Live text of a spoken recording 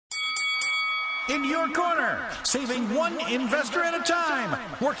In your corner, saving one investor at a time,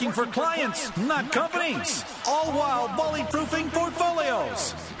 working for clients, not companies, all while bully-proofing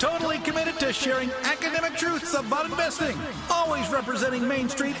portfolios. Totally committed to sharing academic truths about investing, always representing Main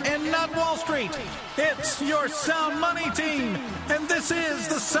Street and not Wall Street. It's your Sound Money team, and this is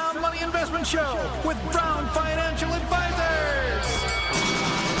the Sound Money Investment Show with Brown Financial Advisors.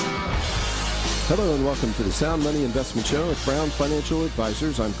 Hello and welcome to the Sound Money Investment Show with Brown Financial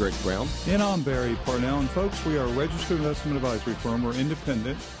Advisors. I'm Greg Brown. And I'm Barry Parnell. And folks, we are a registered investment advisory firm. We're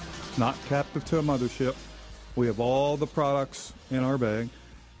independent, not captive to a mothership. We have all the products in our bag.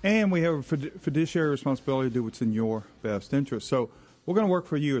 And we have a fiduciary responsibility to do what's in your best interest. So we're going to work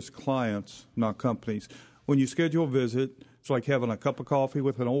for you as clients, not companies. When you schedule a visit, it's like having a cup of coffee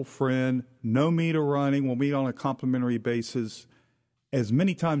with an old friend. No meter running. We'll meet on a complimentary basis as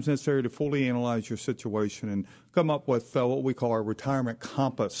many times necessary to fully analyze your situation and come up with what we call our retirement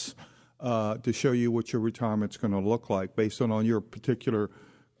compass to show you what your retirement's going to look like based on your particular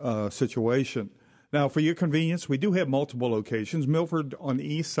situation. Now, for your convenience, we do have multiple locations. Milford on the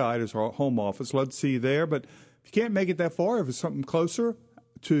east side is our home office. Love to see you there. But if you can't make it that far, if it's something closer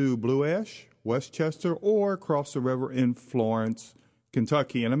to Blue Ash, Westchester, or across the river in Florence,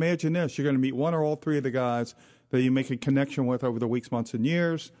 Kentucky. And imagine this, you're going to meet one or all three of the guys that you make a connection with over the weeks, months, and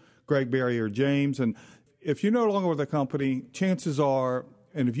years, Greg, Barry, or James. And if you're no longer with a company, chances are,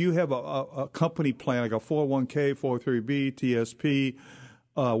 and if you have a company plan, like a 401k, 403b,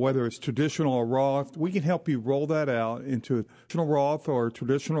 TSP, whether it's traditional or Roth, we can help you roll that out into a traditional Roth or a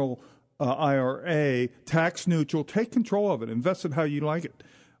traditional IRA, tax neutral. Take control of it. Invest it how you like it.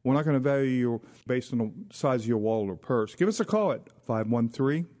 We're not going to value you based on the size of your wallet or purse. Give us a call at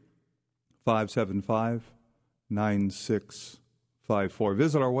 513-575-9654.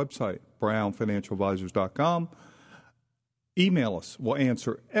 Visit our website, brownfinancialadvisors.com. Email us. We'll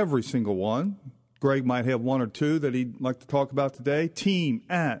answer every single one. Greg might have one or two that he'd like to talk about today. Team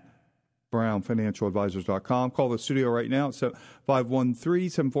at brownfinancialadvisors.com. Call the studio right now at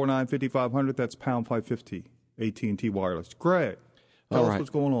 513-749-5500. That's pound 550, AT&T Wireless. Greg, tell us what's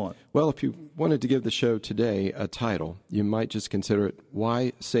going on. Well, if you wanted to give the show today a title, you might just consider it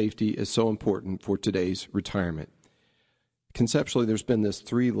Why Safety is So Important for Today's Retirement. Conceptually, there's been this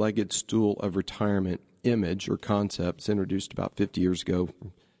three-legged stool of retirement image or concepts introduced about 50 years ago.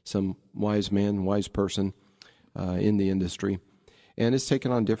 Some wise man, wise person in the industry. And it's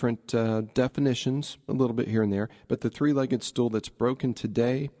taken on different definitions, a little bit here and there. But the three-legged stool that's broken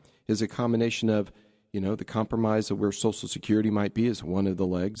today is a combination of, the compromise of where Social Security might be is one of the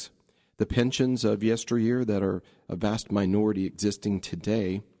legs. The pensions of yesteryear that are a vast minority existing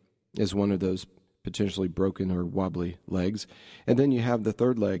today is one of those potentially broken or wobbly legs. And then you have the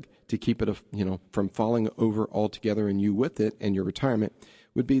third leg to keep it, from falling over altogether and you with it and your retirement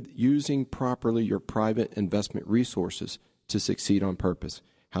would be using properly your private investment resources to succeed on purpose.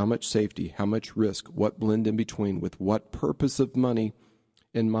 How much safety, how much risk, what blend in between with what purpose of money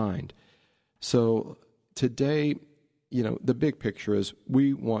in mind. So today, the big picture is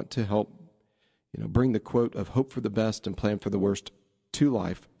we want to help, bring the quote of hope for the best and plan for the worst to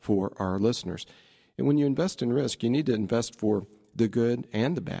life for our listeners. And when you invest in risk, you need to invest for the good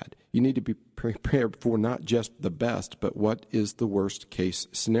and the bad. You need to be prepared for not just the best, but what is the worst case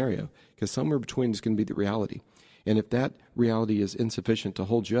scenario, because somewhere between is going to be the reality. And if that reality is insufficient to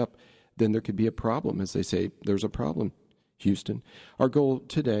hold you up, then there could be a problem. As they say, there's a problem, Houston. Our goal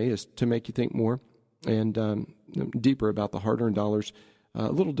today is to make you think more and deeper about the hard-earned dollars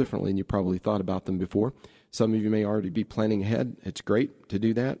a little differently than you probably thought about them before. Some of you may already be planning ahead. It's great to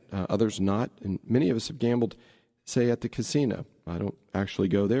do that. Others not. And many of us have gambled, say, at the casino. I don't actually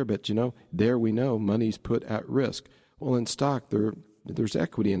go there, but, there we know money's put at risk. Well, in stock, there's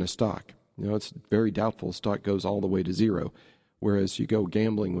equity in a stock. It's very doubtful a stock goes all the way to zero. Whereas you go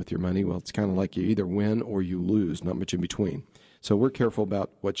gambling with your money, well, it's kind of like you either win or you lose, not much in between. So we're careful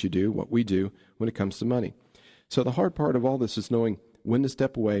about what you do, what we do when it comes to money. So the hard part of all this is knowing when to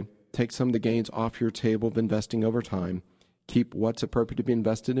step away, take some of the gains off your table of investing over time, keep what's appropriate to be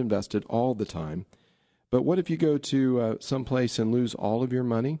invested all the time. But what if you go to some place and lose all of your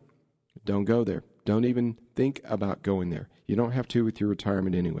money? Don't go there. Don't even think about going there. You don't have to with your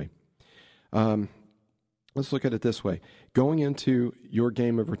retirement anyway. Let's look at it this way. Going into your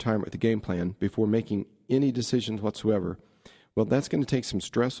game of retirement with a game plan before making any decisions whatsoever, well, that's going to take some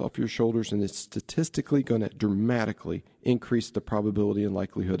stress off your shoulders, and it's statistically going to dramatically increase the probability and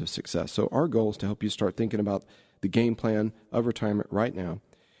likelihood of success. So our goal is to help you start thinking about the game plan of retirement right now.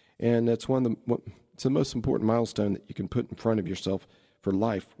 And that's it's the most important milestone that you can put in front of yourself for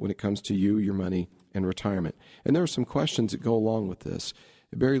life when it comes to you, your money, and retirement. And there are some questions that go along with this.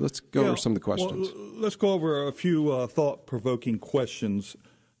 Barry, let's go over some of the questions. Well, let's go over a few thought-provoking questions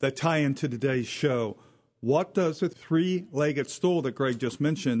that tie into today's show. What does the three-legged stool that Greg just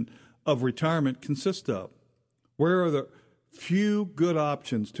mentioned of retirement consist of? Where are the few good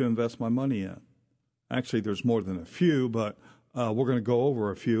options to invest my money in? Actually, there's more than a few, but we're going to go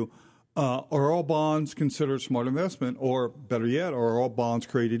over a few. Are all bonds considered smart investment, or better yet, are all bonds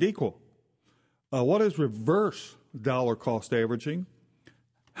created equal? What is reverse dollar cost averaging?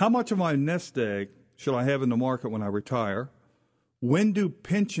 How much of my nest egg should I have in the market when I retire? When do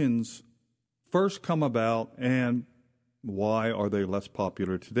pensions first come about, and why are they less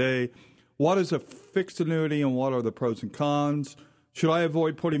popular today? What is a fixed annuity, and what are the pros and cons? Should I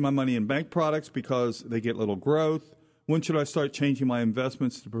avoid putting my money in bank products because they get little growth? When should I start changing my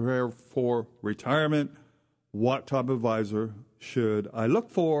investments to prepare for retirement? What type of advisor should I look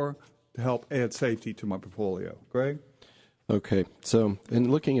for to help add safety to my portfolio? Greg? Okay, so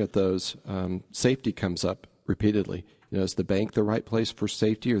in looking at those, safety comes up repeatedly. Is the bank the right place for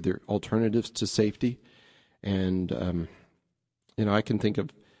safety? Are there alternatives to safety? And, I can think of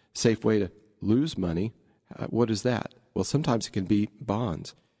a safe way to lose money. What is that? Well, sometimes it can be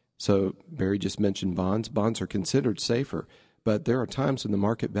bonds. So Barry just mentioned bonds. Bonds are considered safer, but there are times when the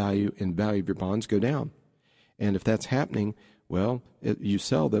market value and value of your bonds go down. And if that's happening, well, you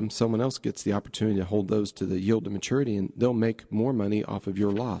sell them, someone else gets the opportunity to hold those to the yield to maturity, and they'll make more money off of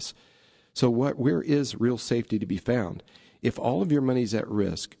your loss. So where is real safety to be found? If all of your money's at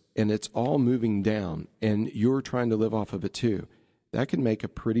risk and it's all moving down and you're trying to live off of it too, that can make a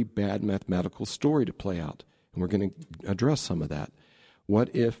pretty bad mathematical story to play out. And we're going to address some of that.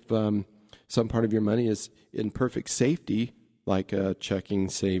 What if some part of your money is in perfect safety, like a checking,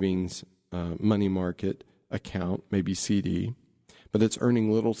 savings, money market account, maybe CD, but it's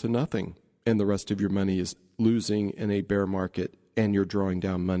earning little to nothing, and the rest of your money is losing in a bear market, and you're drawing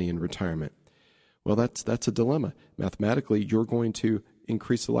down money in retirement? Well, that's a dilemma. Mathematically, you're going to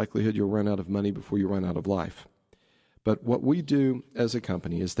increase the likelihood you'll run out of money before you run out of life. But what we do as a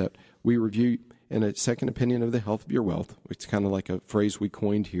company is that we review in a second opinion of the health of your wealth. It's kind of like a phrase we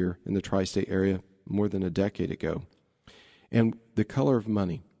coined here in the tri-state area more than a decade ago. And the color of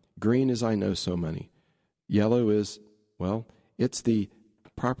money. Green is I know so money. Yellow is, well, it's the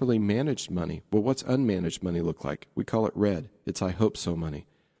properly managed money. Well, what's unmanaged money look like? We call it red. It's I hope so money.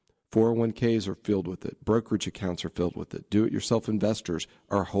 401ks are filled with it. Brokerage accounts are filled with it. Do-it-yourself investors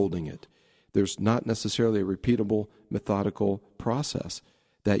are holding it. There's not necessarily a repeatable, methodical process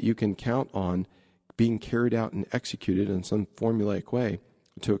that you can count on being carried out and executed in some formulaic way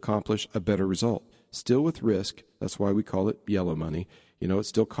to accomplish a better result. Still with risk. That's why we call it yellow money. It's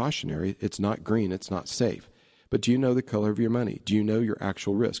still cautionary. It's not green. It's not safe. But do you know the color of your money? Do you know your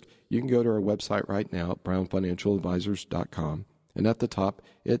actual risk? You can go to our website right now at brownfinancialadvisors.com, and at the top,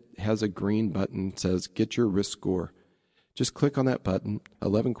 it has a green button that says, Get Your Risk Score. Just click on that button.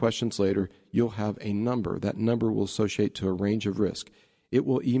 11 questions later, you'll have a number. That number will associate to a range of risk. It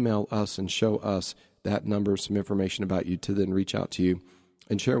will email us and show us that number, some information about you, to then reach out to you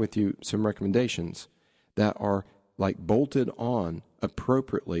and share with you some recommendations that are like bolted on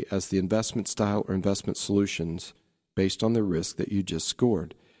appropriately as the investment style or investment solutions based on the risk that you just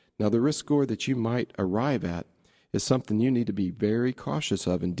scored. Now, the risk score that you might arrive at is something you need to be very cautious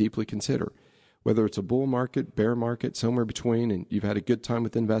of and deeply consider. Whether it's a bull market, bear market, somewhere between, and you've had a good time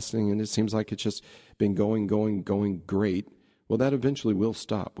with investing and it seems like it's just been going great, well, that eventually will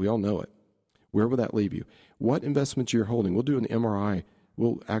stop. We all know it. Where will that leave you? What investments you're holding? We'll do an MRI.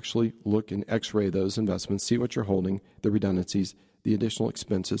 We'll actually look and x-ray those investments, see what you're holding, the redundancies, the additional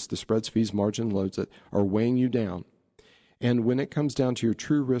expenses, the spreads, fees, margin, loads that are weighing you down. And when it comes down to your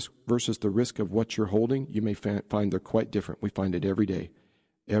true risk versus the risk of what you're holding, you may find they're quite different. We find it every day.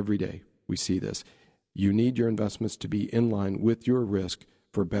 Every day we see this. You need your investments to be in line with your risk,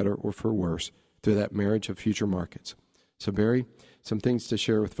 for better or for worse, through that marriage of future markets. So, Barry, some things to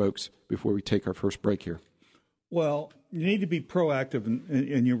share with folks before we take our first break here. Well, you need to be proactive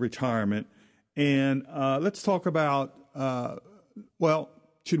in your retirement. And let's talk about,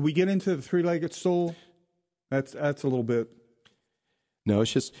 should we get into the three-legged stool? That's a little bit. No,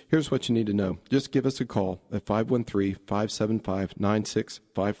 it's just, here's what you need to know. Just give us a call at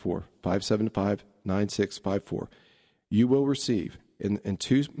 513-575-9654, 575-9654. You will receive, in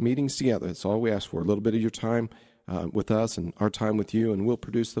 2 meetings together, that's all we ask for, a little bit of your time with us and our time with you, and we'll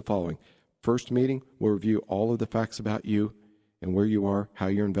produce the following. First meeting, we'll review all of the facts about you and where you are, how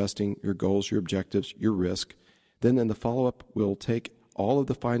you're investing, your goals, your objectives, your risk. Then in the follow-up, we'll take all of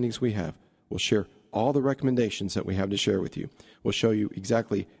the findings we have. We'll share all the recommendations that we have to share with you. We'll show you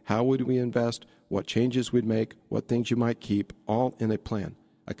exactly how would we invest, what changes we'd make, what things you might keep, all in a plan.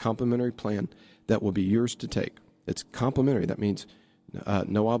 a complimentary plan that will be yours to take. It's complimentary. That means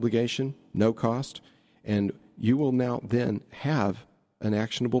no obligation, no cost, and you will now then have an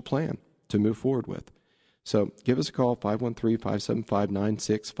actionable plan to move forward with. So give us a call,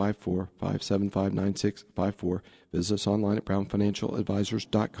 513-575-9654, 575-9654. Visit us online at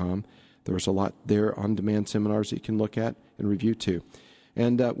brownfinancialadvisors.com. There's a lot there on-demand seminars that you can look at and review too.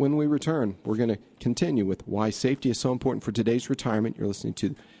 And when we return, we're going to continue with why safety is so important for today's retirement. You're listening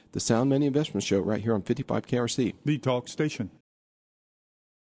to the Sound Money Investment Show right here on 55 KRC. The Talk Station.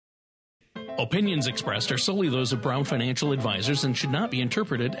 Opinions expressed are solely those of Brown Financial Advisors and should not be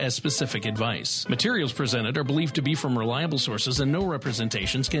interpreted as specific advice. Materials presented are believed to be from reliable sources and no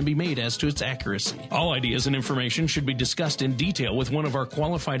representations can be made as to its accuracy. All ideas and information should be discussed in detail with one of our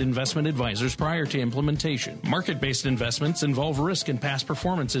qualified investment advisors prior to implementation. Market-based investments involve risk and past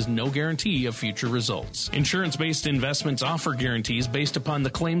performance is no guarantee of future results. Insurance-based investments offer guarantees based upon the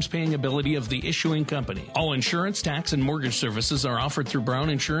claims-paying ability of the issuing company. All insurance, tax, and mortgage services are offered through Brown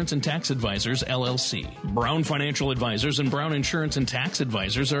Insurance and Tax Advisors, LLC. Brown Financial Advisors and Brown Insurance and Tax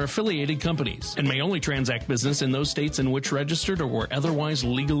Advisors are affiliated companies and may only transact business in those states in which registered or were otherwise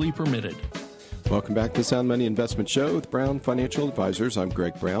legally permitted. Welcome back to the Sound Money Investment Show with Brown Financial Advisors. I'm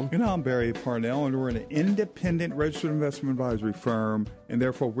Greg Brown. And I'm Barry Parnell, and we're an independent registered investment advisory firm, and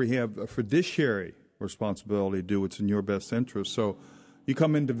therefore we have a fiduciary responsibility to do what's in your best interest. So you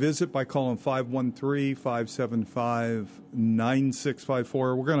come in to visit by calling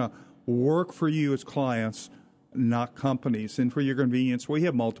 513-575-9654. We're going to work for you as clients, not companies. And for your convenience, we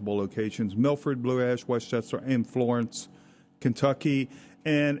have multiple locations: Milford, Blue Ash, Westchester, and Florence, Kentucky.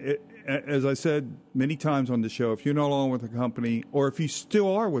 And as I said many times on the show, if you're no longer with a company, or if you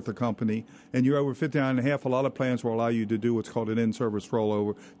still are with a company and you're over 59 and a half, a lot of plans will allow you to do what's called an in-service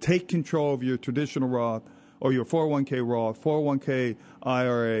rollover. Take control of your traditional Roth or your 401k Roth, 401k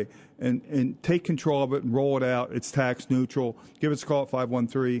IRA, and take control of it and roll it out. It's tax neutral. Give us a call at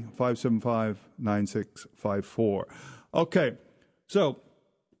 513-575-9654. Okay, so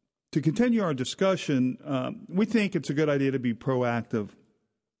to continue our discussion, we think it's a good idea to be proactive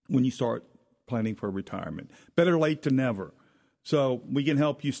when you start planning for retirement. Better late than never. So we can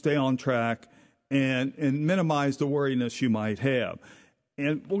help you stay on track and minimize the worriness you might have.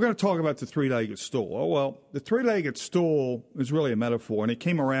 And we're going to talk about the three-legged stool. Oh, well, the three-legged stool is really a metaphor, and it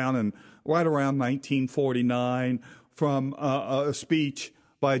came around right around 1949 from a speech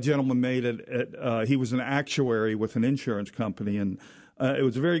by a gentleman made he was an actuary with an insurance company, and it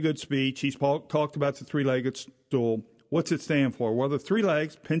was a very good speech. He's talked about the three-legged stool. What's it stand for? Well, the three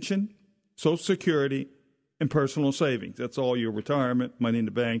legs: pension, Social Security, and personal savings. That's all your retirement, money in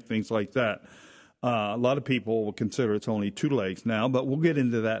the bank, things like that. A lot of people will consider it's only two legs now, but we'll get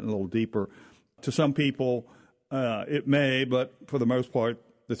into that a little deeper. To some people, it may, but for the most part,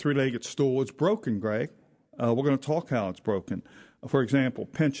 the three-legged stool is broken, Greg. We're going to talk how it's broken. For example,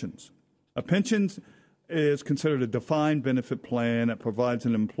 pensions. Pensions is considered a defined benefit plan that provides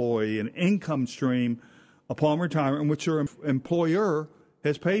an employee an income stream upon retirement in which your employer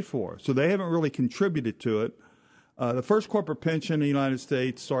has paid for. So they haven't really contributed to it. The first corporate pension in the United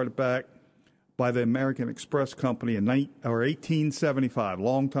States started back by the American Express Company in 1875, a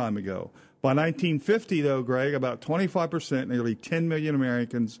long time ago. By 1950, though, Greg, about 25%, nearly 10 million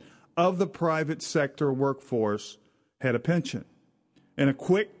Americans of the private sector workforce had a pension. And a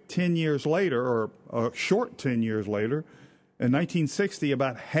quick 10 years later, or a short 10 years later, in 1960,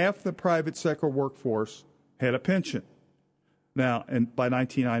 about half the private sector workforce had a pension. Now, and by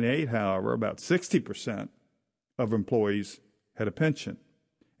 1998, however, about 60% of employees had a pension.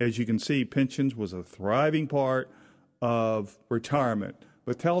 As you can see, pensions was a thriving part of retirement.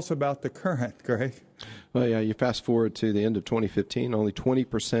 But tell us about the current, Greg. Well, yeah, you fast forward to the end of 2015, only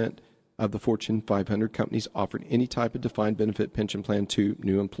 20% of the Fortune 500 companies offered any type of defined benefit pension plan to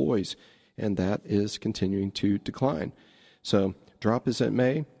new employees, and that is continuing to decline. So drop as it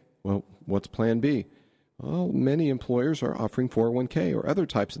may, well, what's plan B? Well, many employers are offering 401k or other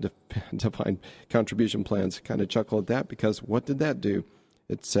types of defined contribution plans. Kind of chuckle at that because what did that do?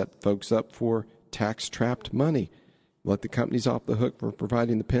 It set folks up for tax-trapped money. Let the companies off the hook for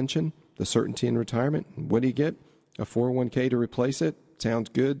providing the pension, the certainty in retirement. What do you get? A 401k to replace it? Sounds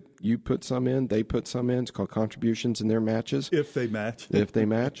good. You put some in, they put some in. It's called contributions in their matches. If they match. If they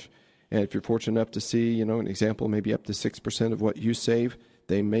match. And if you're fortunate enough to see, an example, maybe up to 6% of what you save,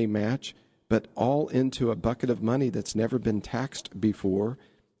 they may match. But all into a bucket of money that's never been taxed before.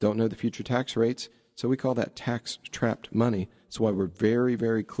 Don't know the future tax rates. So we call that tax-trapped money. That's why we're very,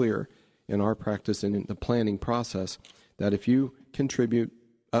 very clear in our practice and in the planning process that if you contribute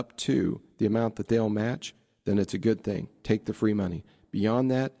up to the amount that they'll match, then it's a good thing. Take the free money.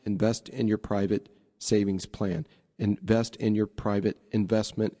 Beyond that, invest in your private savings plan. Invest in your private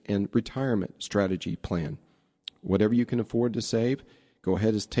investment and retirement strategy plan. Whatever you can afford to save, go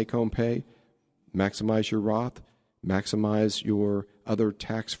ahead as take-home pay, maximize your Roth, maximize your other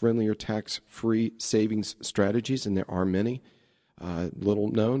tax-friendly or tax-free savings strategies, and there are many. Little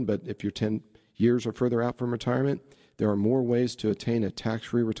known, but if you're 10 years or further out from retirement, there are more ways to attain a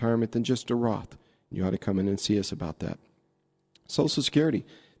tax-free retirement than just a Roth. You ought to come in and see us about that. Social Security,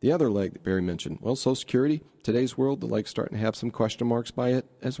 the other leg that Barry mentioned. Well, Social Security, today's world, the leg's starting to have some question marks by it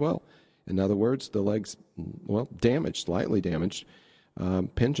as well. In other words, the leg's, damaged, slightly damaged.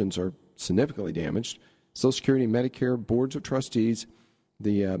 Pensions are significantly damaged. Social Security and Medicare boards of trustees,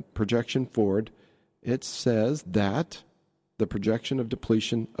 the projection forward, it says that the projection of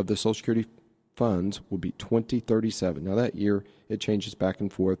depletion of the Social Security funds will be 2037. Now, that year, it changes back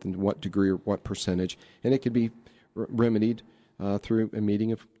and forth in what degree or what percentage, and it could be remedied through a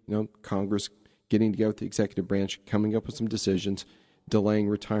meeting of Congress getting together with the executive branch, coming up with some decisions, delaying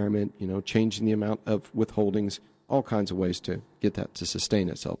retirement, changing the amount of withholdings, all kinds of ways to get that to sustain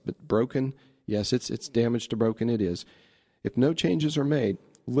itself. But broken, yes, it's damaged to broken, it is. If no changes are made,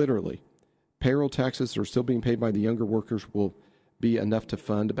 literally, payroll taxes that are still being paid by the younger workers will be enough to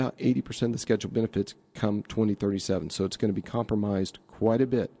fund about 80% of the scheduled benefits come 2037. So it's going to be compromised quite a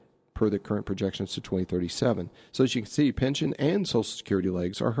bit per the current projections to 2037. So as you can see, pension and Social Security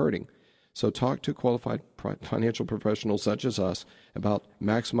legs are hurting. So talk to qualified financial professionals such as us about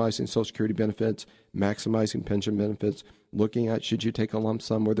maximizing Social Security benefits, maximizing pension benefits, looking at should you take a lump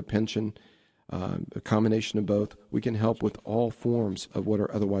sum or the pension, a combination of both. We can help with all forms of what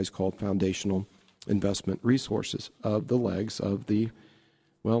are otherwise called foundational investment resources of the legs of the,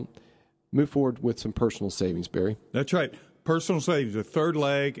 move forward with some personal savings, Barry. That's right. Personal savings, the third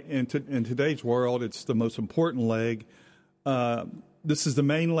leg. In today's world, it's the most important leg. This is the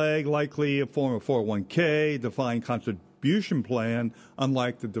main leg, likely a form of 401k, defined contribution plan,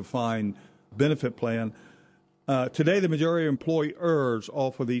 unlike the defined benefit plan. Today, the majority of employers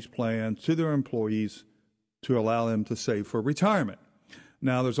offer these plans to their employees to allow them to save for retirement.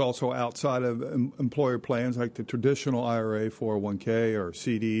 Now, there's also outside of employer plans like the traditional IRA, 401k, or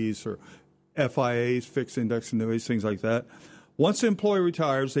CDs, or FIAs, fixed index annuities, things like that. Once the employee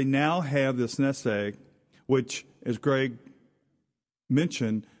retires, they now have this nest egg, which, as Greg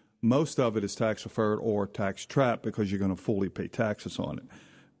mentioned, most of it is tax deferred or tax trapped because you're going to fully pay taxes on it.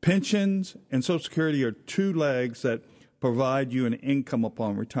 Pensions and Social Security are two legs that provide you an income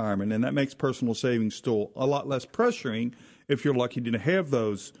upon retirement, and that makes personal savings still a lot less pressuring if you're lucky to have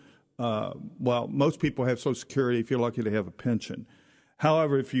those. Most people have Social Security if you're lucky to have a pension.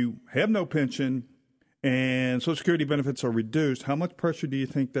 However, if you have no pension and Social Security benefits are reduced, how much pressure do you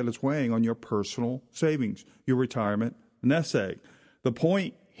think that is weighing on your personal savings, your retirement nest egg? The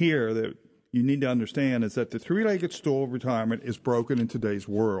point here that you need to understand is that the three-legged stool of retirement is broken in today's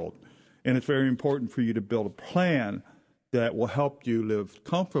world. And it's very important for you to build a plan that will help you live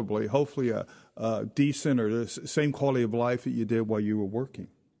comfortably, hopefully a decent or the same quality of life that you did while you were working.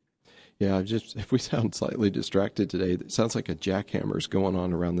 Yeah, if we sound slightly distracted today, it sounds like a jackhammer is going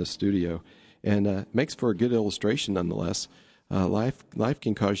on around this studio. And makes for a good illustration nonetheless. Life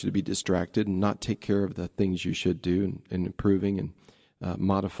can cause you to be distracted and not take care of the things you should do and improving and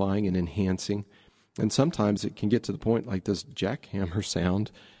modifying and enhancing. And sometimes it can get to the point like this jackhammer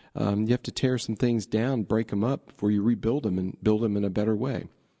sound. You have to tear some things down, break them up before you rebuild them and build them in a better way.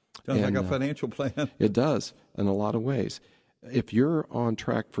 Sounds like a financial plan. It does in a lot of ways. If you're on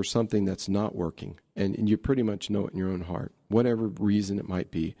track for something that's not working, and you pretty much know it in your own heart, whatever reason it might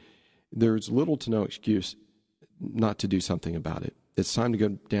be, there's little to no excuse not to do something about it. It's time to go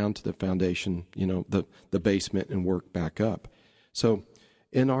down to the foundation, the basement, and work back up. So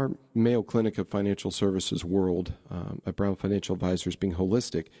in our Mayo Clinic of Financial Services world, at Brown Financial Advisors being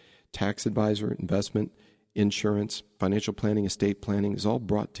holistic, tax advisor, investment, insurance, financial planning, estate planning is all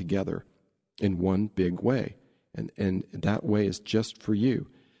brought together in one big way. And that way is just for you.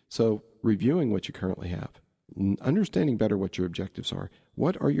 So reviewing what you currently have, understanding better what your objectives are.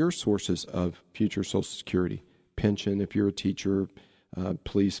 What are your sources of future Social Security? Pension, if you're a teacher,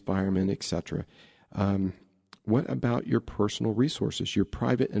 police, fireman, etc. What about your personal resources, your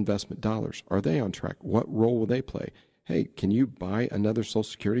private investment dollars? Are they on track? What role will they play? Hey, can you buy another Social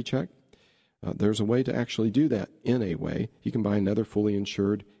Security check? There's a way to actually do that in a way. You can buy another fully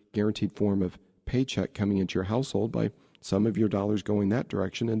insured, guaranteed form of paycheck coming into your household by some of your dollars going that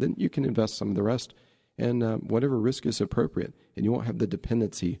direction, and then you can invest some of the rest and whatever risk is appropriate, and you won't have the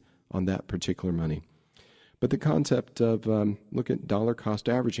dependency on that particular money. But the concept of look at dollar cost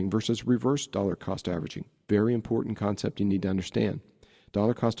averaging versus reverse dollar cost averaging, very important concept you need to understand.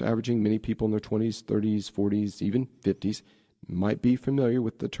 Dollar cost averaging, many people in their 20s, 30s, 40s, even 50s might be familiar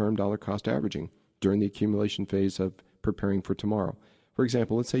with the term dollar cost averaging during the accumulation phase of preparing for tomorrow. For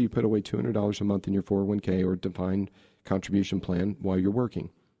example, let's say you put away $200 a month in your 401k or defined contribution plan while you're working.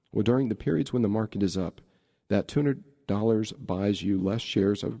 Well, during the periods when the market is up, that $200 buys you less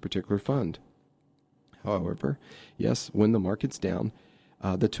shares of a particular fund. However, yes, when the market's down,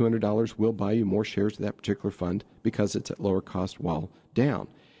 the $200 will buy you more shares of that particular fund because it's at lower cost while down.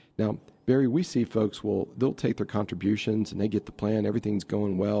 Now, Barry, we see folks they'll take their contributions and they get the plan, everything's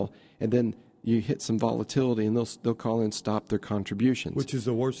going well, and then you hit some volatility and they'll call in stop their contributions. Which is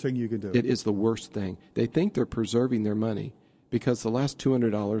the worst thing you can do. It is the worst thing. They think they're preserving their money because the last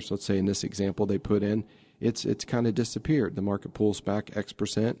 $200, let's say in this example they put in, it's kind of disappeared. The market pulls back X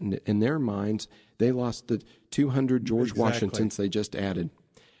percent, and in their minds, they lost the 200 George Washingtons they just added.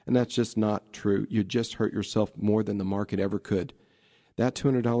 And that's just not true. You just hurt yourself more than the market ever could. That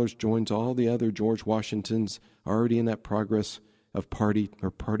 $200 joins all the other George Washingtons already in that progress of party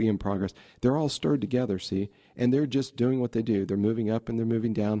in progress. They're all stirred together, see? And they're just doing what they do. They're moving up and they're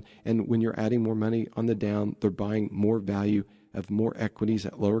moving down. And when you're adding more money on the down, they're buying more value of more equities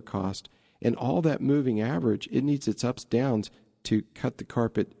at lower cost. And all that moving average, it needs its ups, downs to cut the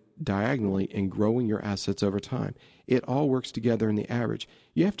carpet diagonally and growing your assets over time. It all works together in the average.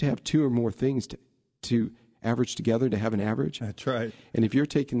 You have to have two or more things to average together to have an average. That's right. And if you're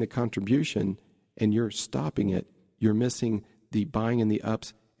taking the contribution and you're stopping it, you're missing the buying in the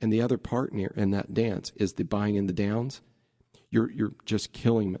ups, and the other partner in that dance is the buying in the downs. You're just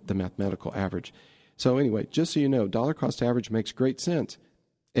killing the mathematical average. So anyway, just so you know, dollar cost average makes great sense.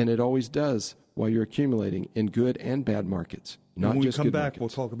 And it always does while you're accumulating in good and bad markets, not when just good we come back, markets. we'll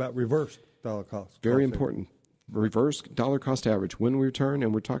talk about reverse dollar cost. Very important. Reverse dollar cost average when we return,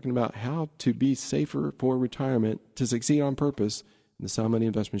 and we're talking about how to be safer for retirement to succeed on purpose. In the Sound Money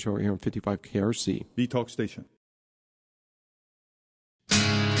Investment Show right here on 55 KRC. The Talk Station.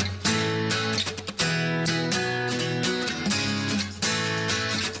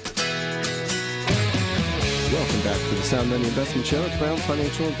 Welcome back to the Sound Money Investment Show at Brown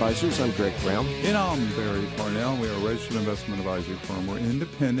Financial Advisors. I'm Greg Brown. And I'm Barry Parnell. We are a registered investment advisory firm. We're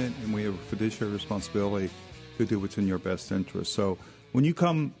independent, and we have a fiduciary responsibility to do what's in your best interest. So when you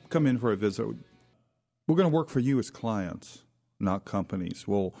come in for a visit, we're going to work for you as clients, not companies.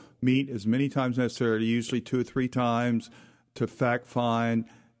 We'll meet as many times necessary, usually 2 or 3 times, to fact find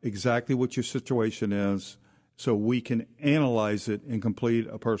exactly what your situation is, so we can analyze it and complete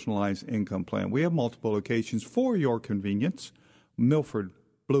a personalized income plan. We have multiple locations for your convenience: Milford,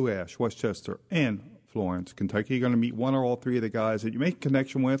 Blue Ash, Westchester, and Florence, Kentucky. You're going to meet one or all 3 of the guys that you make a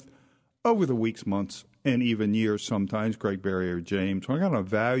connection with over the weeks, months, and even years sometimes. Greg, Barry, or James. We're going to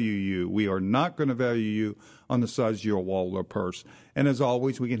value you. We are not going to value you on the size of your wallet or purse. And as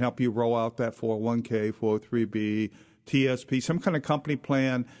always, we can help you roll out that 401k, 403b, TSP, some kind of company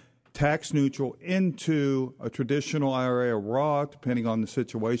plan, tax neutral, into a traditional IRA or Roth, depending on the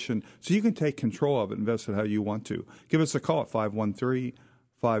situation, so you can take control of it, invest it how you want to. Give us a call at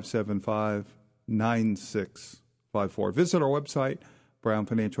 513-575-9654. Visit our website,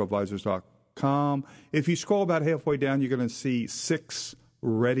 brownfinancialadvisors.com. If you scroll about halfway down, you're going to see 6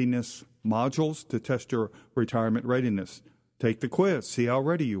 readiness modules to test your retirement readiness. Take the quiz, see how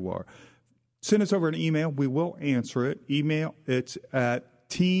ready you are. Send us over an email. We will answer it. Email, it's at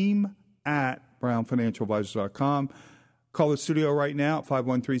team@brownfinancialadvisors.com. Call the studio right now at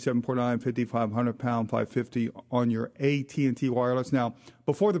 513-749-5500, pound 550 on your AT&T wireless. Now,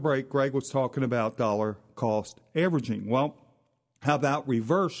 before the break, Greg was talking about dollar cost averaging. Well, how about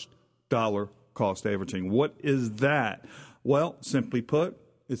reverse dollar cost averaging? What is that? Well, simply put,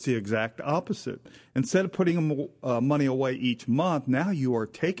 it's the exact opposite. Instead of putting money away each month, now you are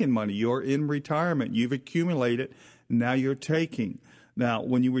taking money. You're in retirement. You've accumulated. Now you're taking. Now,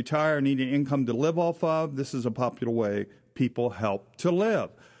 when you retire and need an income to live off of, this is a popular way people help to live.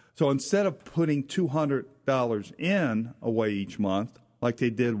 So instead of putting $200 in away each month, like they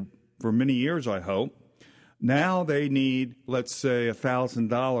did for many years, I hope, now they need, let's say,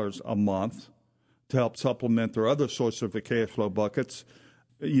 $1,000 a month to help supplement their other source of the cash flow buckets.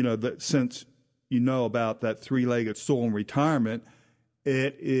 You know, that since you know about that three-legged stool in retirement,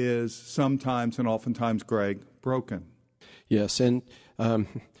 it is sometimes and oftentimes, Greg, broken. Yes, and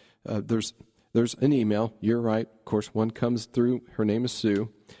there's an email. You're right. Of course, one comes through. Her name is Sue.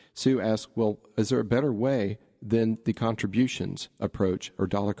 Sue asks, well, is there a better way than the contributions approach or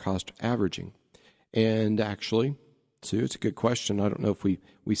dollar cost averaging? And actually, Sue, it's a good question. I don't know if we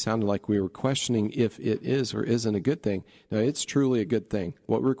sounded like we were questioning if it is or isn't a good thing. No, it's truly a good thing.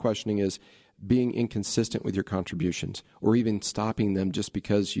 What we're questioning is being inconsistent with your contributions, or even stopping them just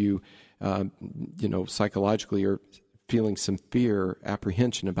because you psychologically are feeling some fear,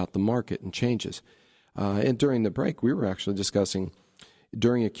 apprehension about the market and changes. And during the break, we were actually discussing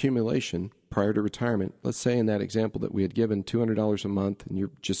during accumulation prior to retirement. Let's say in that example that we had given $200 a month, and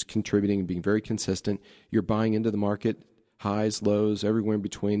you're just contributing and being very consistent. You're buying into the market, highs, lows, everywhere in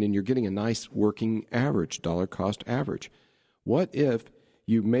between, and you're getting a nice working average, dollar cost average. What if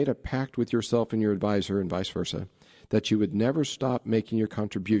you made a pact with yourself and your advisor, and vice versa, that you would never stop making your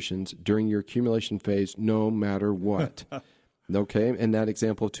contributions during your accumulation phase, no matter what? Okay, in that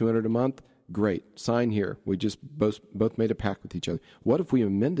example of $200 a month, great, sign here. We just both made a pact with each other. What if we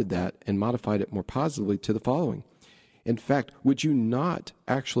amended that and modified it more positively to the following? In fact, would you not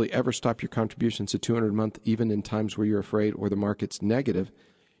actually ever stop your contributions to $200 a month, even in times where you're afraid or the market's negative?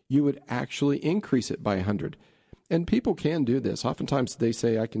 You would actually increase it by $100. And people can do this. Oftentimes they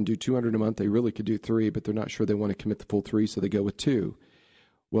say, I can do $200 a month. They really could do $300, but they're not sure they want to commit the full $300, so they go with $200.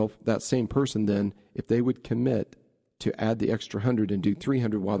 Well, that same person then, if they would commit to add the extra $100 and do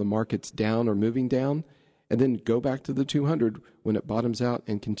 $300 while the market's down or moving down, and then go back to the $200 when it bottoms out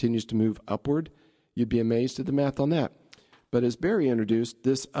and continues to move upward, you'd be amazed at the math on that. But as Barry introduced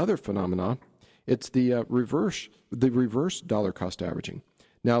this other phenomena, it's the reverse dollar cost averaging.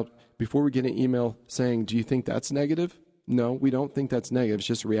 Now, before we get an email saying, do you think that's negative? No, we don't think that's negative. It's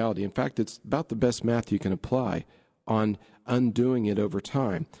just reality. In fact, it's about the best math you can apply on undoing it over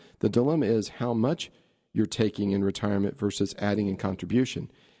time. The dilemma is how much you're taking in retirement versus adding in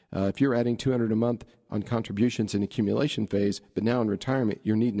contribution. If you're adding $200 a month on contributions in accumulation phase, but now in retirement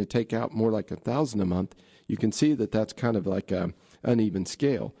you're needing to take out more like $1,000 a month, you can see that that's kind of like an uneven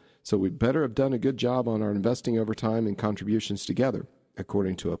scale. So we better have done a good job on our investing over time and contributions together,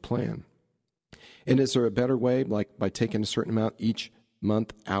 according to a plan. And is there a better way, like by taking a certain amount each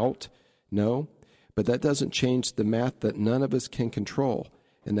month out? No, but that doesn't change the math that none of us can control.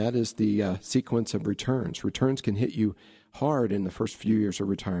 And that is the sequence of returns. Returns can hit you hard in the first few years of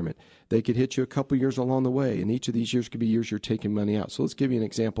retirement. They could hit you a couple years along the way, and each of these years could be years you're taking money out. So let's give you an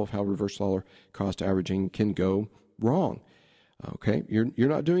example of how reverse dollar cost averaging can go wrong. Okay, you're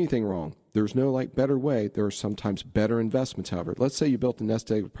not doing anything wrong. There's no better way. There are sometimes better investments, however. Let's say you built a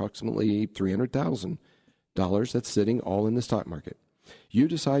nest egg of approximately $300,000 that's sitting all in the stock market. You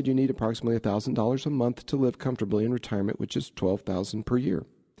decide you need approximately $1,000 a month to live comfortably in retirement, which is $12,000 per year.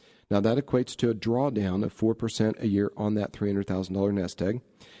 Now, that equates to a drawdown of 4% a year on that $300,000 nest egg.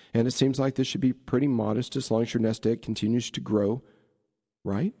 And it seems like this should be pretty modest as long as your nest egg continues to grow,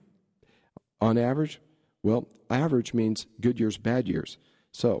 right? On average, well, average means good years, bad years.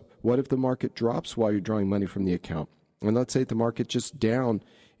 So what if the market drops while you're drawing money from the account? And let's say the market just down,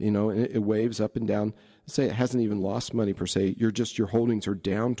 it waves up and down. Say it hasn't even lost money per se. Your holdings are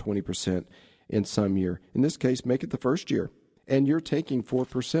down 20% in some year. In this case, make it the first year. And you're taking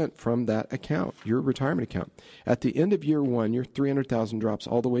 4% from that account, your retirement account. At the end of year one, your $300,000 drops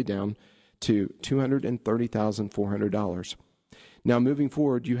all the way down to $230,400. Now, moving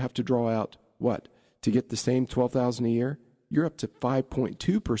forward, you have to draw out what? To get the same $12,000 a year, you're up to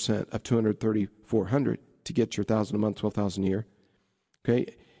 5.2% of $230,400 to get your $1,000 a month, $12,000 a year.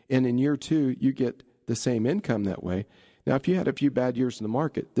 Okay, and in year two, you get the same income that way. Now, if you had a few bad years in the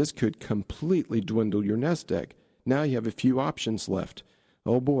market, this could completely dwindle your nest egg. Now you have a few options left.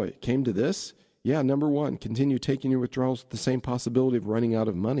 Oh boy, it came to this? Yeah, number one, continue taking your withdrawals with the same possibility of running out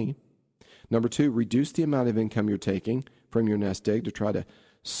of money. Number two, reduce the amount of income you're taking from your nest egg to try to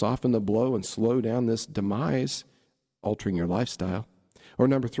soften the blow and slow down this demise, altering your lifestyle. Or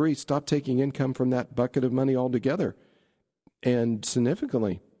number three, stop taking income from that bucket of money altogether and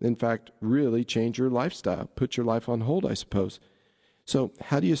significantly, in fact, really change your lifestyle, put your life on hold, I suppose. So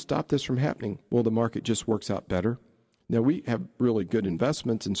how do you stop this from happening? Well, the market just works out better. Now, we have really good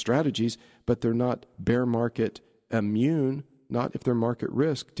investments and strategies, but they're not bear market immune, not if they're market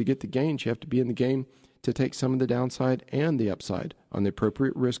risk. To get the gains, you have to be in the game to take some of the downside and the upside on the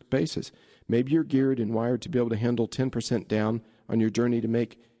appropriate risk basis. Maybe you're geared and wired to be able to handle 10% down on your journey to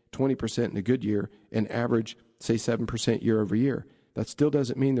make 20% in a good year and average, say, 7% year over year. That still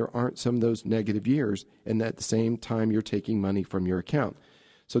doesn't mean there aren't some of those negative years, and at the same time you're taking money from your account.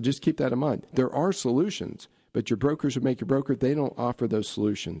 So just keep that in mind. There are solutions, but your brokers who make your broker, they don't offer those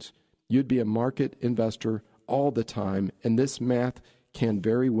solutions. You'd be a market investor all the time, and this math can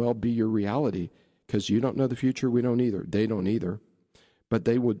very well be your reality because you don't know the future, we don't either. They don't either. But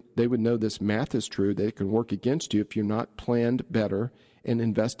they would know this math is true. They can work against you if you're not planned better and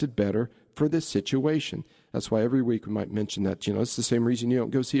invested better for this situation. That's why every week we might mention that, it's the same reason you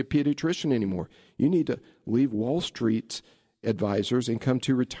don't go see a pediatrician anymore. You need to leave Wall Street's advisors and come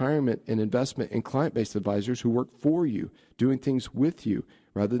to retirement and investment and client-based advisors who work for you, doing things with you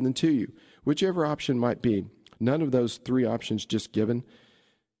rather than to you. Whichever option might be, none of those three options just given.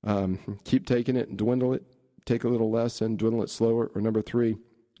 Keep taking it and dwindle it, take a little less and dwindle it slower. Or number three,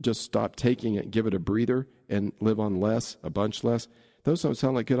 just stop taking it, give it a breather and live on less, a bunch less. Those don't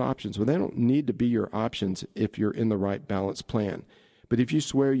sound like good options. Well, they don't need to be your options if you're in the right balanced plan. But if you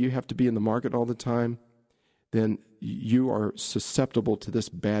swear you have to be in the market all the time, then you are susceptible to this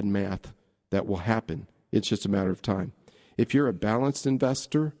bad math that will happen. It's just a matter of time. If you're a balanced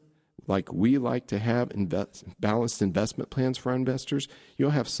investor, like we like to have balanced investment plans for our investors,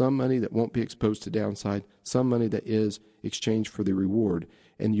 you'll have some money that won't be exposed to downside, some money that is exchanged for the reward.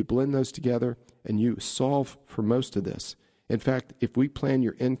 And you blend those together and you solve for most of this. In fact, if we plan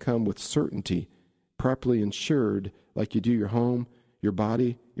your income with certainty, properly insured, like you do your home, your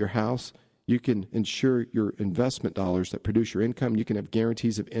body, your house, you can insure your investment dollars that produce your income. You can have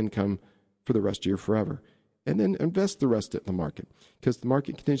guarantees of income for the rest of your forever. And then invest the rest in the market, because the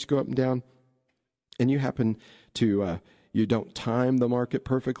market continues to go up and down, and you happen to, you don't time the market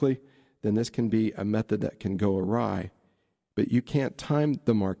perfectly, then this can be a method that can go awry. But you can't time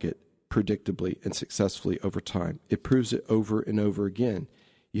the market predictably and successfully over time. It proves it over and over again.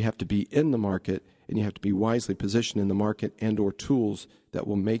 You have to be in the market, and you have to be wisely positioned in the market and or tools that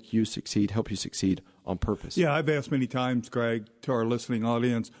will make you succeed, help you succeed on purpose. Yeah, I've asked many times, Greg, to our listening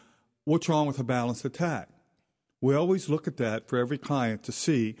audience, what's wrong with a balanced attack? We always look at that for every client to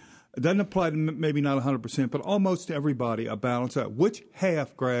see. It doesn't apply to maybe not 100%, but almost everybody, a balance attack. Which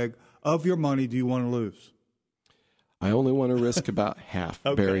half, Greg, of your money do you want to lose? I only want to risk about half,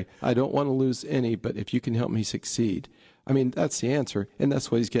 Okay. Barry. I don't want to lose any, but if you can help me succeed. I mean, that's the answer, and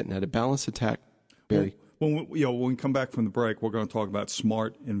that's what he's getting at, a balanced attack, Barry. When we come back from the break, we're going to talk about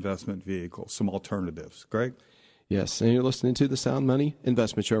smart investment vehicles, some alternatives. Greg? Yes, and you're listening to the Sound Money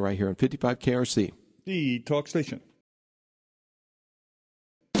Investment Show right here on 55 KRC. The talk station.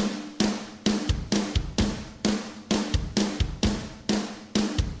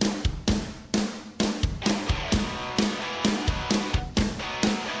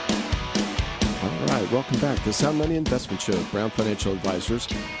 Welcome back to the Sound Money Investment Show, Brown Financial Advisors.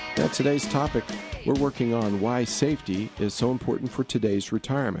 Now, today's topic, we're working on why safety is so important for today's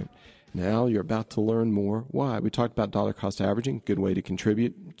retirement. Now, you're about to learn more why. We talked about dollar cost averaging, good way to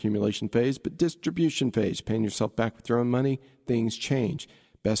contribute, accumulation phase, but distribution phase, paying yourself back with your own money, things change.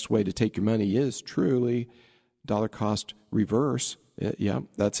 Best way to take your money is truly dollar cost reverse. Yeah,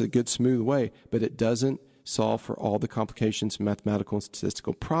 that's a good, smooth way, but it doesn't solve for all the complications, mathematical and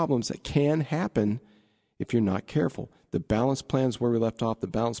statistical problems that can happen if you're not careful. The balanced plan is where we left off. The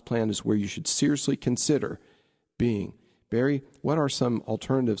balanced plan is where you should seriously consider being. Barry, what are some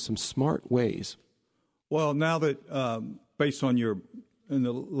alternatives, some smart ways? Well, now that based on in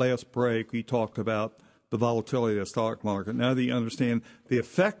the last break, we talked about the volatility of the stock market. Now that you understand the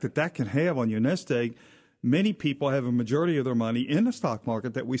effect that can have on your nest egg, many people have a majority of their money in the stock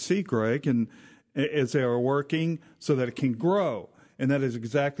market that we see, Greg, and as they are working so that it can grow. And that is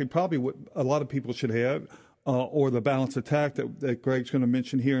exactly probably what a lot of people should have, or the balance attack that Greg's going to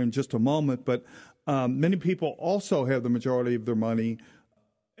mention here in just a moment. But many people also have the majority of their money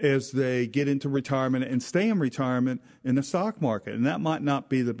as they get into retirement and stay in retirement in the stock market. And that might not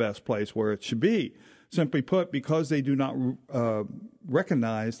be the best place where it should be. Simply put, because they do not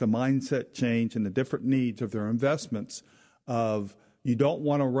recognize the mindset change and the different needs of their investments of you don't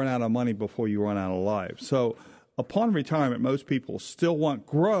want to run out of money before you run out of life. So upon retirement, most people still want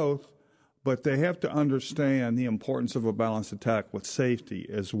growth, but they have to understand the importance of a balanced attack with safety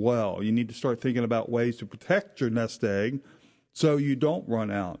as well. You need to start thinking about ways to protect your nest egg so you don't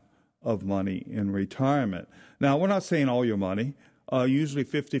run out of money in retirement. Now, we're not saying all your money. Usually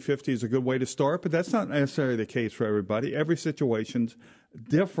 50-50 is a good way to start, but that's not necessarily the case for everybody. Every situation's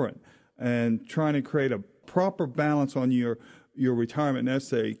different, and trying to create a proper balance on your retirement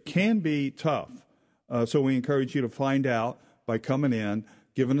nest egg can be tough. So we encourage you to find out by coming in,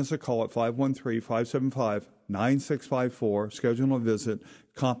 giving us a call at 513-575-9654, scheduling a visit,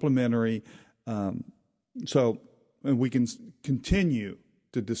 complimentary, so we can continue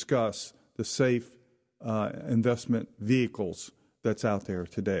to discuss the safe investment vehicles that's out there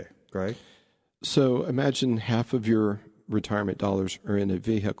today. Greg? So imagine half of your retirement dollars are in a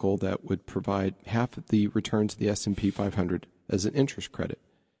vehicle that would provide half of the returns of the S&P 500 as an interest credit.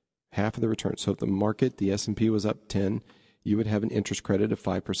 Half of the return. So if the market, the S&P was up 10, you would have an interest credit of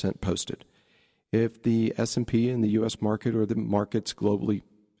 5% posted. If the S&P in the U.S. market or the markets globally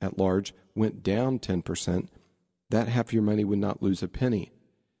at large went down 10%, that half of your money would not lose a penny.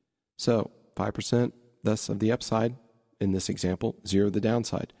 So 5% less of the upside in this example, zero the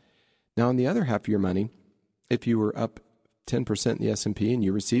downside. Now, on the other half of your money, if you were up 10% in the S&P and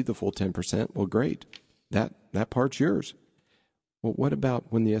you received the full 10%, well, great. That part's yours. Well, what about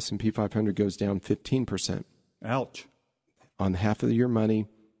when the S&P 500 goes down 15%? Ouch. On half of your money,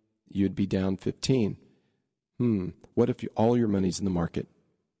 you'd be down 15. What if all your money's in the market?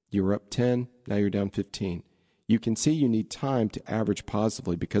 You were up 10, now you're down 15. You can see you need time to average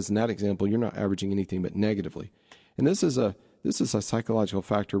positively, because in that example, you're not averaging anything but negatively. And this is a psychological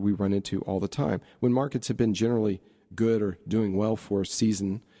factor we run into all the time. When markets have been generally good or doing well for a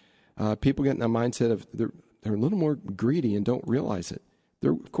season, people get in that mindset of they're a little more greedy and don't realize it.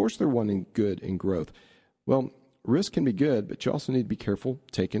 Of course they're wanting good and growth. Well, risk can be good, but you also need to be careful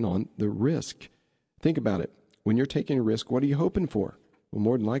taking on the risk. Think about it. When you're taking a risk, what are you hoping for? Well,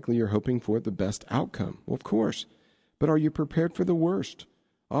 more than likely you're hoping for the best outcome. Well, of course. But are you prepared for the worst?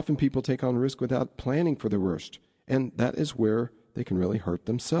 Often people take on risk without planning for the worst. And that is where they can really hurt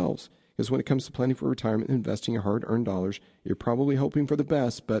themselves. Because when it comes to planning for retirement and investing your hard-earned dollars, you're probably hoping for the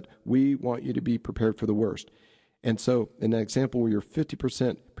best, but we want you to be prepared for the worst. And so in that example where you're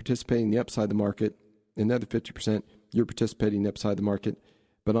 50% participating in the upside of the market, and the other 50% you're participating in the upside of the market,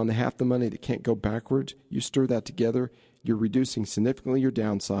 but on the half the money that can't go backwards, you stir that together, you're reducing significantly your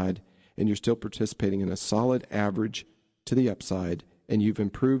downside, and you're still participating in a solid average to the upside, and you've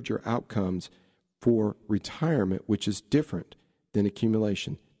improved your outcomes for retirement, which is different than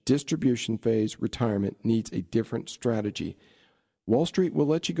accumulation. Distribution phase retirement needs a different strategy. Wall Street will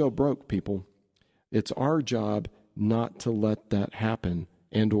let you go broke, people. It's our job not to let that happen,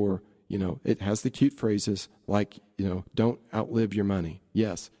 and or, it has the cute phrases like, don't outlive your money.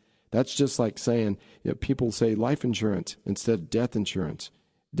 Yes, that's just like saying, people say life insurance instead of death insurance.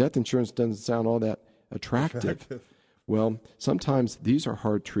 Death insurance doesn't sound all that attractive. Well, sometimes these are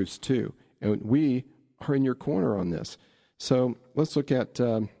hard truths too, and we are in your corner on this. So let's look at,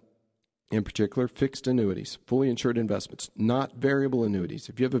 in particular, fixed annuities, fully insured investments, not variable annuities.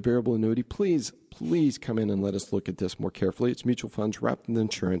 If you have a variable annuity, please come in and let us look at this more carefully. It's mutual funds wrapped in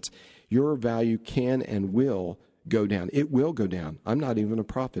insurance. Your value can and will go down. It will go down. I'm not even a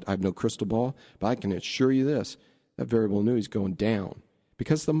prophet. I have no crystal ball, but I can assure you this, that variable annuity is going down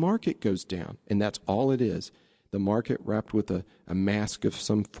because the market goes down, and that's all it is. The market wrapped with a mask of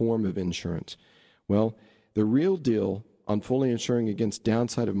some form of insurance. Well, the real deal on fully insuring against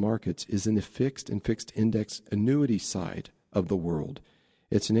downside of markets is in the fixed and fixed index annuity side of the world.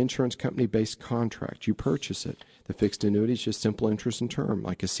 It's an insurance company-based contract. You purchase it. The fixed annuity is just simple interest and term,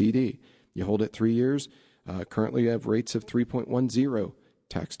 like a CD. You hold it 3 years. Currently, you have rates of 3.10,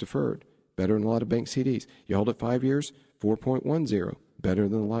 tax deferred, better than a lot of bank CDs. You hold it 5 years, 4.10, better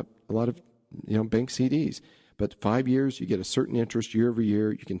than a lot of bank CDs. But 5 years, you get a certain interest year over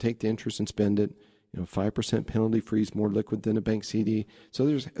year. You can take the interest and spend it. 5% penalty free is more liquid than a bank CD.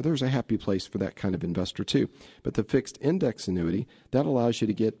 So there's a happy place for that kind of investor too. But the fixed index annuity, that allows you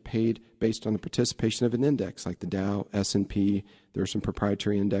to get paid based on the participation of an index, like the Dow, S&P. There are some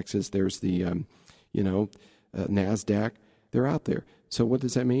proprietary indexes. There's the, NASDAQ. They're out there. So what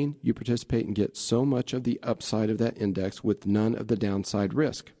does that mean? You participate and get so much of the upside of that index with none of the downside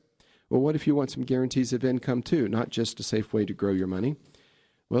risk. Well, what if you want some guarantees of income too, not just a safe way to grow your money?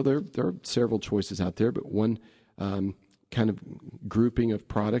 Well, there are several choices out there, but one kind of grouping of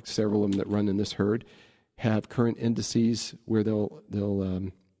products, several of them that run in this herd, have current indices where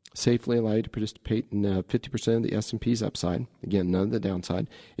they'll safely allow you to participate in 50% of the S&P's upside. Again, none of the downside.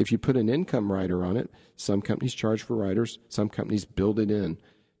 If you put an income rider on it, some companies charge for riders, some companies build it in.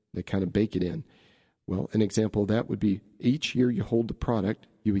 They kind of bake it in. Well, an example of that would be each year you hold the product,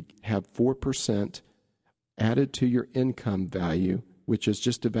 you would have 4% added to your income value, which is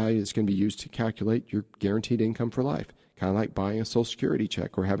just a value that's going to be used to calculate your guaranteed income for life, kind of like buying a Social Security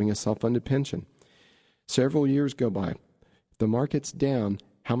check or having a self-funded pension. Several years go by. If the market's down,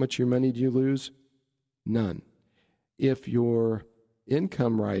 how much of your money do you lose? None. If your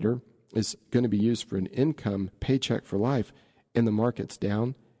income rider is going to be used for an income paycheck for life and the market's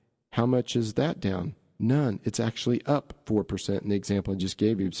down, how much is that down? None. It's actually up 4% in the example I just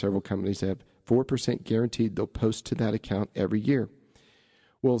gave you. Several companies have 4% guaranteed they'll post to that account every year.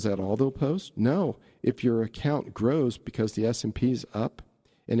 Well, is that all they'll post? No. If your account grows because the S&P is up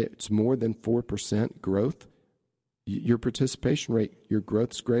and it's more than 4% growth, your participation rate, your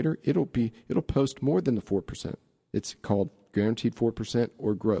growth's greater, it'll post more than the 4%. It's called guaranteed 4%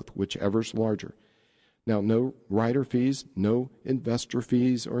 or growth, whichever's larger. Now, no rider fees, no investor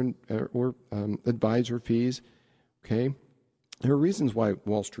fees or advisor fees. Okay, there are reasons why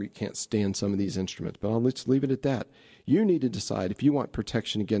Wall Street can't stand some of these instruments, but let's leave it at that. You need to decide if you want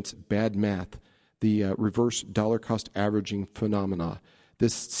protection against bad math, the reverse dollar cost averaging phenomena,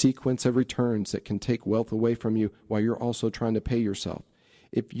 this sequence of returns that can take wealth away from you while you're also trying to pay yourself.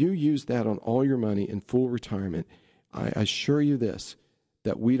 If you use that on all your money in full retirement, I assure you this,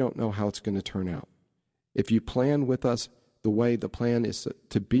 that we don't know how it's going to turn out. If you plan with us the way the plan is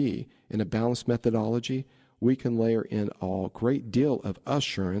to be in a balanced methodology, we can layer in a great deal of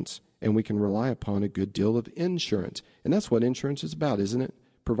assurance, and we can rely upon a good deal of insurance. And that's what insurance is about, isn't it?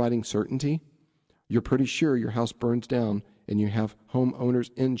 Providing certainty. You're pretty sure your house burns down and you have homeowner's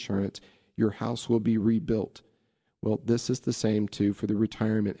insurance, your house will be rebuilt. Well, this is the same, too, for the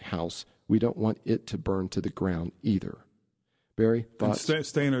retirement house. We don't want it to burn to the ground either. Barry, thoughts?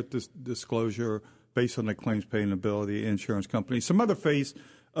 Standard disclosure based on the claims paying ability of the insurance company. Some other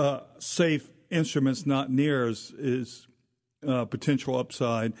safe instruments not near as potential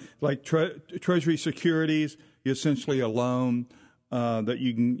upside, like Treasury securities, essentially a loan that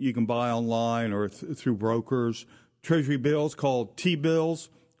you can buy online or through brokers. Treasury bills called T-bills,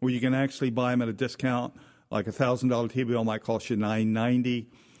 where you can actually buy them at a discount. Like a $1,000 T-bill might cost you $9.90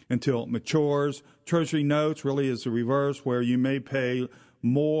 until it matures. Treasury notes really is the reverse, where you may pay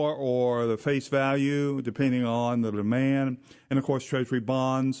more or the face value depending on the demand. And, of course, Treasury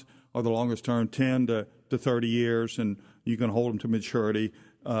bonds are the longest term, 10 to 30 years, and you can hold them to maturity,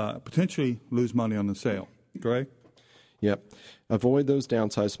 potentially lose money on the sale. Greg? Yep. Avoid those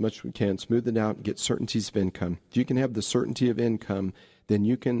downsides as much as we can. Smooth it out and get certainties of income. If you can have the certainty of income, then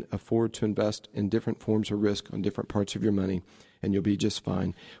you can afford to invest in different forms of risk on different parts of your money, and you'll be just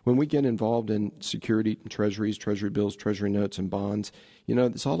fine. When we get involved in security, treasuries, treasury bills, treasury notes, and bonds,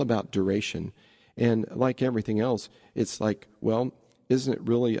 it's all about duration. And like everything else, it's like, well, isn't it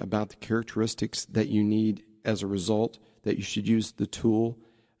really about the characteristics that you need as a result, that you should use the tool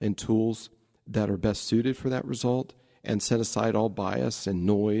and tools that are best suited for that result, and set aside all bias and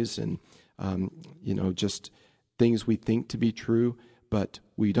noise and, just things we think to be true, but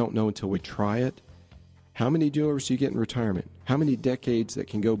we don't know until we try it? How many do-overs do you get in retirement? How many decades that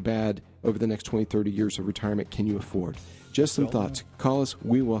can go bad over the next 20, 30 years of retirement can you afford? Just some thoughts. Call us.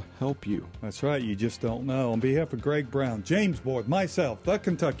 We will help you. That's right. You just don't know. On behalf of Greg Brown, James Boyd, myself, the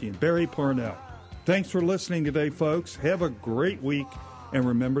Kentuckian, Barry Purnell, thanks for listening today, folks. Have a great week. And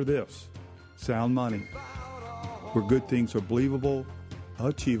remember this, sound money, where good things are believable,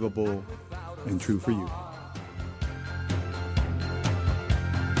 achievable, and true for you.